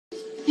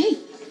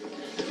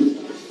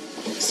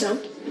So,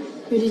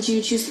 who did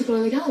you choose to go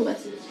to the gala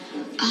with?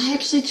 I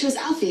actually chose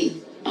Alfie,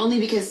 only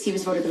because he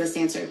was voted the best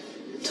dancer.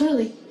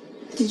 Totally.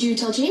 Did you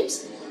tell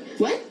James?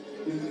 What?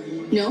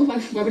 No, why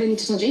would I need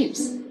to tell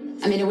James?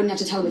 I mean, I wouldn't have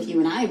to tell him if you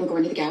and I were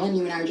going to the gala and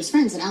you and I are just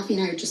friends, and Alfie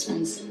and I are just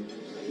friends.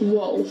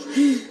 Whoa.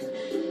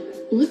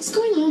 What's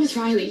going on with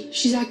Riley?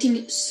 She's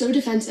acting so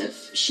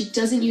defensive. She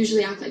doesn't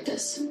usually act like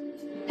this.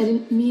 I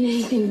didn't mean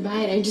anything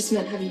by it. I just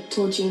meant, have you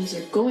told James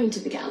you're going to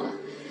the gala?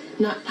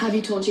 Not, have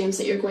you told James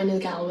that you're going to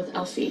the gala with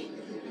Alfie?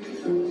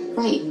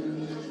 Right.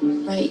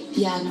 Right.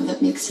 Yeah, no,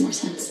 that makes more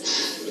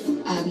sense.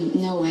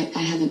 No, I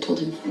haven't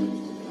told him.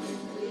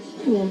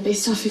 Well,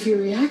 based off of your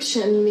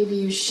reaction, maybe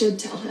you should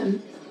tell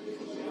him.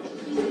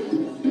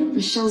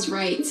 Michelle's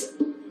right.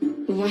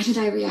 Why did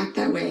I react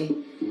that way?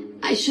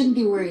 I shouldn't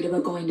be worried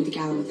about going to the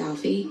gala with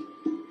Alfie.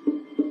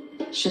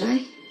 Should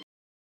I?